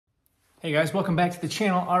Hey guys, welcome back to the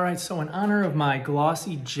channel. All right, so in honor of my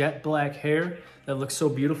glossy jet black hair that looks so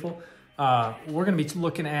beautiful, we're gonna be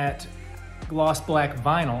looking at gloss black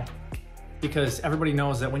vinyl because everybody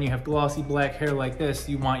knows that when you have glossy black hair like this,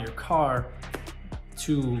 you want your car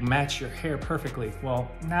to match your hair perfectly. Well,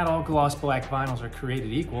 not all gloss black vinyls are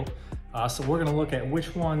created equal, so we're gonna look at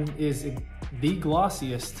which one is the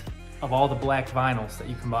glossiest of all the black vinyls that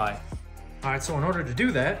you can buy. All right, so in order to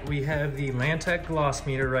do that, we have the Lantek gloss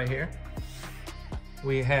meter right here.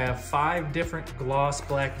 We have 5 different gloss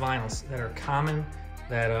black vinyls that are common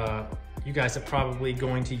that you guys are probably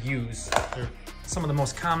going to use. They're some of the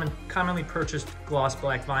most commonly purchased gloss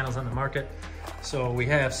black vinyls on the market. So we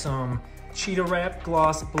have some Cheetah Wrap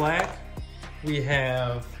gloss black. We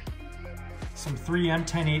have some 3M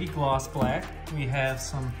 1080 gloss black. We have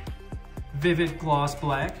some Vivid gloss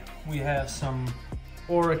black. We have some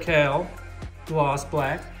Oracal gloss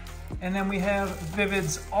black. And then we have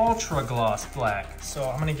Vivid's Ultra Gloss Black. So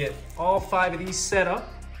I'm gonna get all 5 of these set up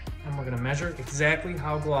and we're gonna measure exactly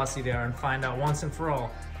how glossy they are and find out once and for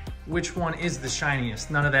all which one is the shiniest.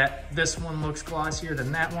 None of that, this one looks glossier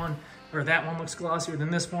than that one, or that one looks glossier than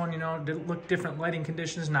this one, you know, did it look different lighting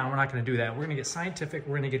conditions? No, we're not gonna do that. We're gonna get scientific,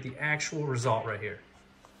 we're gonna get the actual result right here.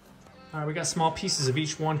 All right, we got small pieces of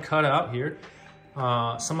each one cut out here.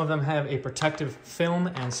 Some of them have a protective film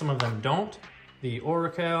and some of them don't. The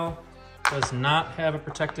Oracal does not have a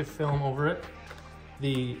protective film over it.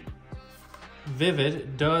 The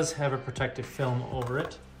Vivid does have a protective film over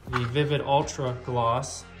it. The Vivid Ultra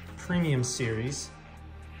Gloss Premium Series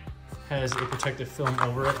has a protective film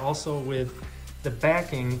over it. Also with the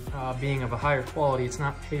backing being of a higher quality, it's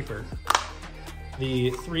not paper. The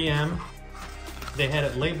 3M, they had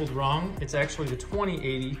it labeled wrong. It's actually the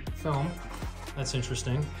 2080 film. That's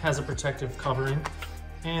interesting. Has a protective covering.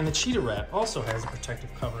 And the Cheetah Wrap also has a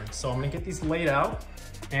protective covering. So I'm gonna get these laid out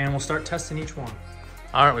and we'll start testing each one.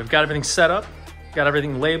 All right, we've got everything set up. Got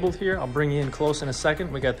everything labeled here. I'll bring you in close in a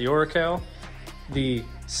second. We got the Oracal, the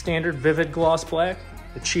standard Vivid Gloss Black,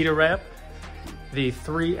 the Cheetah Wrap, the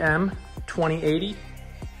 3M 2080,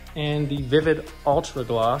 and the Vivid Ultra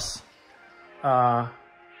Gloss. I'm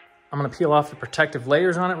gonna peel off the protective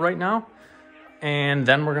layers on it right now, and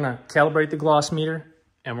then we're gonna calibrate the gloss meter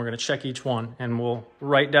and we're gonna check each one and we'll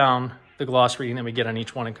write down the gloss reading that we get on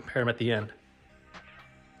each one and compare them at the end.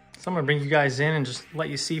 So I'm gonna bring you guys in and just let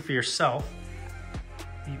you see for yourself.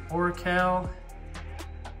 The Oracal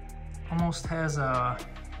almost has a,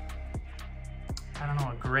 I don't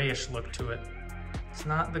know, a grayish look to it. It's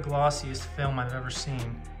not the glossiest film I've ever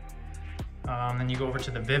seen. Then you go over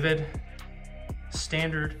to the Vivid,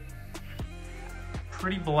 standard,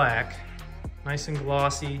 pretty black, nice and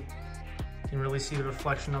glossy. You can really see the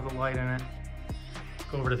reflection of the light in it.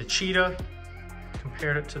 Go over to the Cheetah,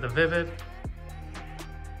 compared it to the Vivid.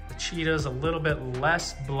 The Cheetah is a little bit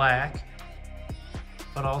less black,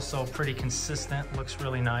 but also pretty consistent, looks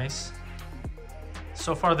really nice.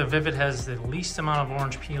 So far the Vivid has the least amount of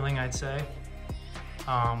orange peeling, I'd say.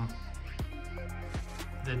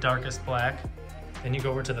 The darkest black. Then you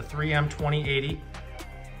go over to the 3M 2080.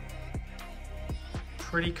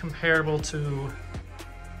 Pretty comparable to,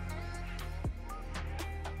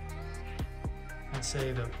 I'd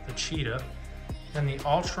say the Cheetah. Then the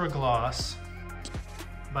Ultra Gloss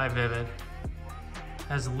by Vivid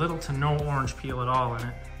has little to no orange peel at all in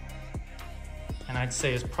it. And I'd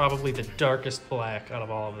say is probably the darkest black out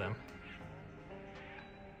of all of them.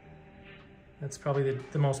 That's probably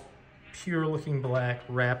the most pure looking black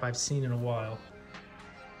wrap I've seen in a while.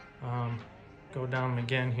 Go down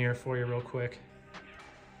again here for you real quick.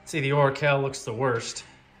 See, the Oracal looks the worst.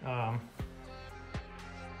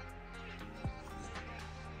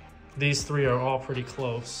 These 3 are all pretty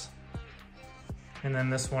close. And then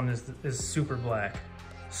this one is super black.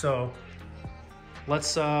 So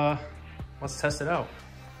let's test it out.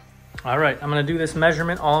 All right, I'm gonna do this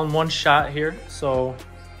measurement all in one shot here. So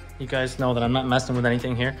you guys know that I'm not messing with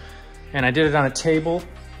anything here. And I did it on a table,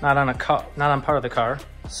 not on part of the car,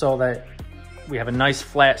 so that we have a nice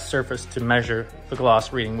flat surface to measure the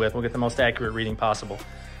gloss reading with. We'll get the most accurate reading possible.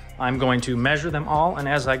 I'm going to measure them all, and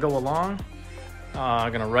as I go along,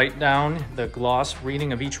 I'm gonna write down the gloss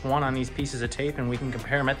reading of each one on these pieces of tape and we can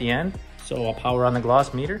compare them at the end. So I'll power on the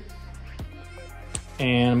gloss meter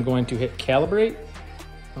and I'm going to hit calibrate.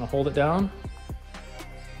 I'm gonna hold it down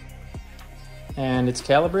and it's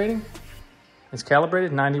calibrating. It's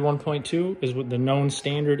calibrated. 91.2 is what the known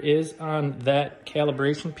standard is on that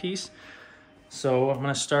calibration piece. So I'm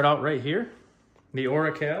gonna start out right here. The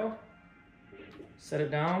Oracal, set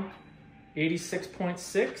it down,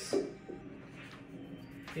 86.6.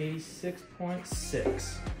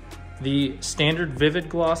 86.6. The standard Vivid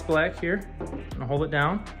Gloss Black here, I'm gonna hold it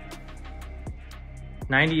down,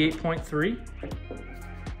 98.3.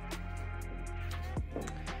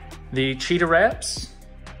 The Cheetah Wraps,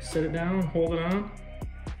 set it down, hold it on,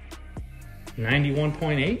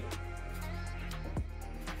 91.8.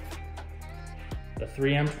 The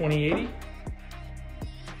 3M 2080,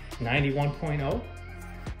 91.0.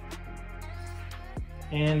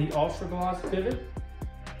 And the Ultra Gloss Vivid,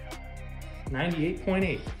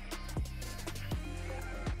 98.8.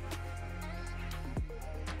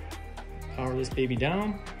 Power this baby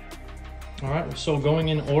down. All right, so going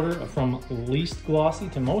in order from least glossy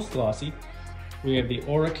to most glossy, we have the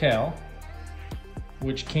Oracal,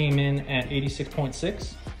 which came in at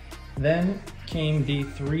 86.6. Then came the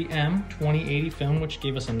 3M 2080 film, which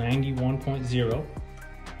gave us a 91.0.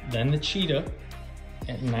 Then the Cheetah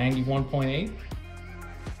at 91.8.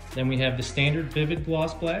 Then we have the standard Vivid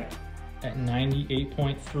Gloss Black at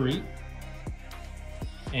 98.3.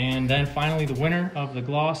 And then finally the winner of the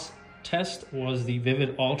gloss test was the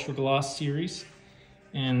Vivid Ultra Gloss series.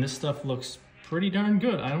 And this stuff looks pretty darn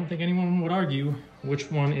good. I don't think anyone would argue which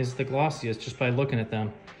one is the glossiest just by looking at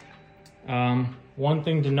them. One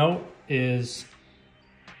thing to note is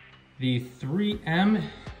the 3M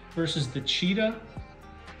versus the Cheetah.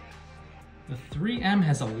 The 3M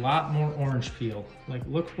has a lot more orange peel. Like,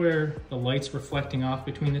 look where the light's reflecting off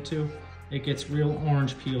between the two. It gets real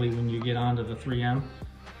orange peely when you get onto the 3M.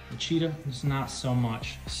 The Cheetah is not so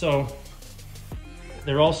much. So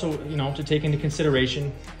they're also, you know, to take into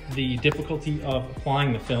consideration the difficulty of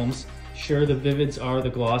applying the films. Sure, the Vivids are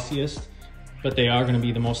the glossiest, but they are going to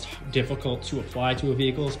be the most difficult to apply to a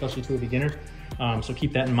vehicle, especially to a beginner. So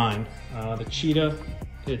keep that in mind. The Cheetah,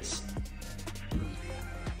 it's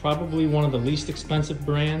probably one of the least expensive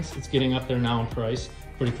brands. It's getting up there now in price,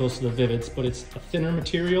 pretty close to the Vivids, but it's a thinner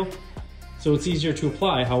material, so it's easier to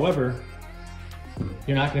apply. However,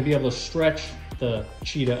 you're not going to be able to stretch the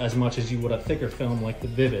Cheetah as much as you would a thicker film like the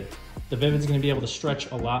Vivid. The Vivid's going to be able to stretch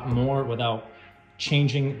a lot more without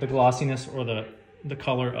changing the glossiness or the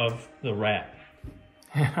color of the wrap.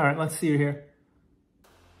 All right, let's see you here.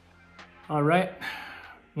 All right,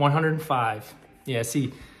 105. Yeah,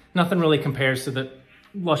 see, nothing really compares to the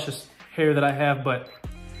luscious hair that I have, but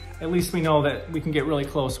at least we know that we can get really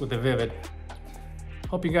close with the Vivid.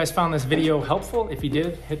 Hope you guys found this video helpful. If you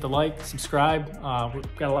did, hit the like, subscribe.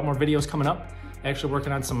 We've got a lot more videos coming up. Actually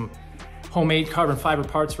working on some homemade carbon fiber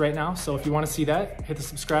parts right now. So if you want to see that, hit the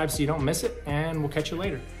subscribe so you don't miss it, and we'll catch you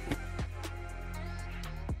later.